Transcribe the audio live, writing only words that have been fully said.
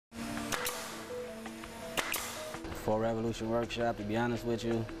Before Revolution Workshop, to be honest with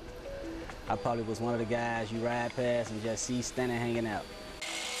you, I probably was one of the guys you ride past and just see standing hanging out.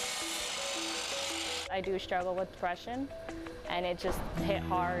 I do struggle with depression, and it just hit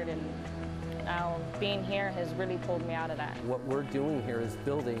hard, and being here has really pulled me out of that. What we're doing here is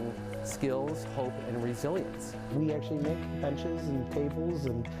building skills, hope, and resilience. We actually make benches and tables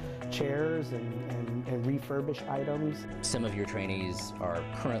and chairs and refurbish items. Some of your trainees are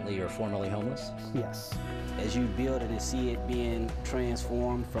currently or formerly homeless? Yes. As you build it and see it being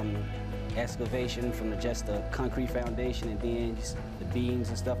transformed from excavation, from just a concrete foundation, and then just the beams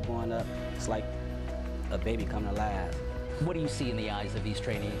and stuff going up, it's like a baby coming alive. What do you see in the eyes of these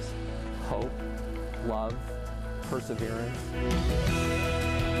trainees? Hope, love, perseverance.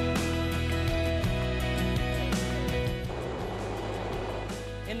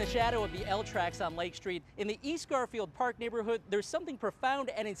 In the shadow of the L tracks on Lake Street, in the East Garfield Park neighborhood, there's something profound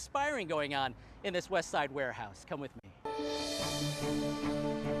and inspiring going on in this West Side warehouse. Come with me.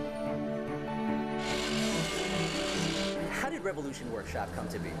 How did Revolution Workshop come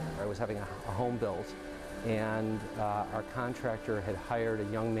to be? I was having a home built, and our contractor had hired a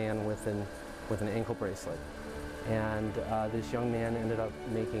young man with an ankle bracelet. And this young man ended up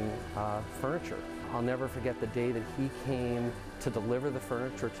making furniture. I'll never forget the day that he came to deliver the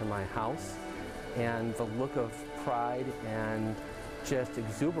furniture to my house, and the look of pride and just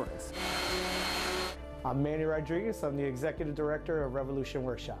exuberance. I'm Manny Rodriguez. I'm the executive director of Revolution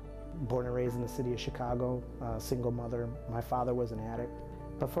Workshop. Born and raised in the city of Chicago, single mother. My father was an addict.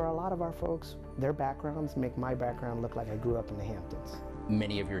 But for a lot of our folks, their backgrounds make my background look like I grew up in the Hamptons.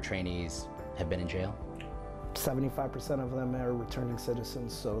 Many of your trainees have been in jail? 75% of them are returning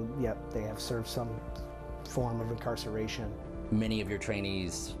citizens, so yep, they have served some form of incarceration. Many of your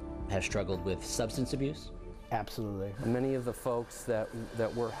trainees have struggled with substance abuse? Absolutely. Many of the folks that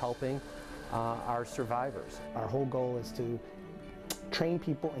we're helping are survivors. Our whole goal is to train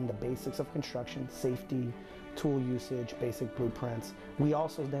people in the basics of construction, safety, tool usage, basic blueprints. We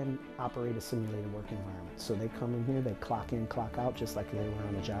also then operate a simulated work environment. So they come in here, they clock in, clock out, just like they were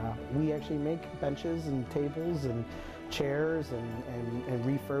on a job. We actually make benches and tables and chairs and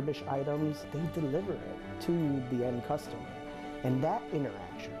refurbish items. They deliver it to the end customer. And that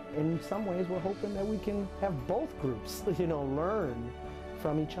interaction, in some ways, we're hoping that we can have both groups, learn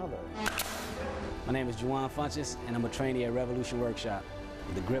from each other. My name is Juwan Funches, and I'm a trainee at Revolution Workshop.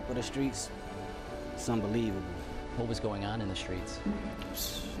 The grip of the streets, it's unbelievable. What was going on in the streets?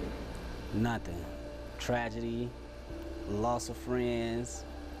 Nothing. Tragedy, loss of friends,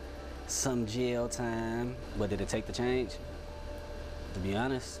 some jail time. But did it take the change? To be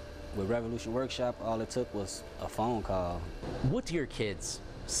honest, with Revolution Workshop, all it took was a phone call. What do your kids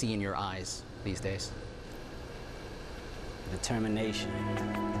see in your eyes these days? Determination.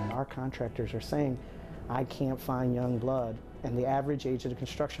 Our contractors are saying, I can't find young blood, and the average age of the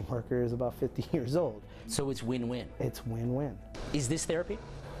construction worker is about 50 years old. So it's win-win? It's win-win. Is this therapy?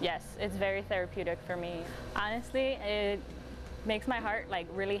 Yes, it's very therapeutic for me. Honestly, it makes my heart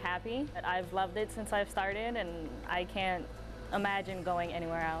really happy. I've loved it since I've started, and I can't imagine going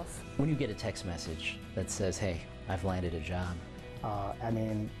anywhere else. When you get a text message that says, hey, I've landed a job.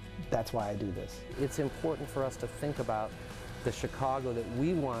 That's why I do this. It's important for us to think about the Chicago that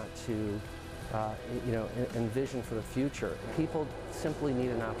we want to envision for the future. People simply need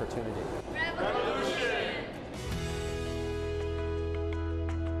an opportunity. Revolution!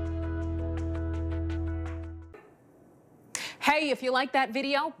 Hey, if you like that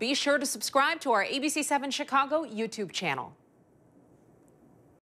video, be sure to subscribe to our ABC7 Chicago YouTube channel.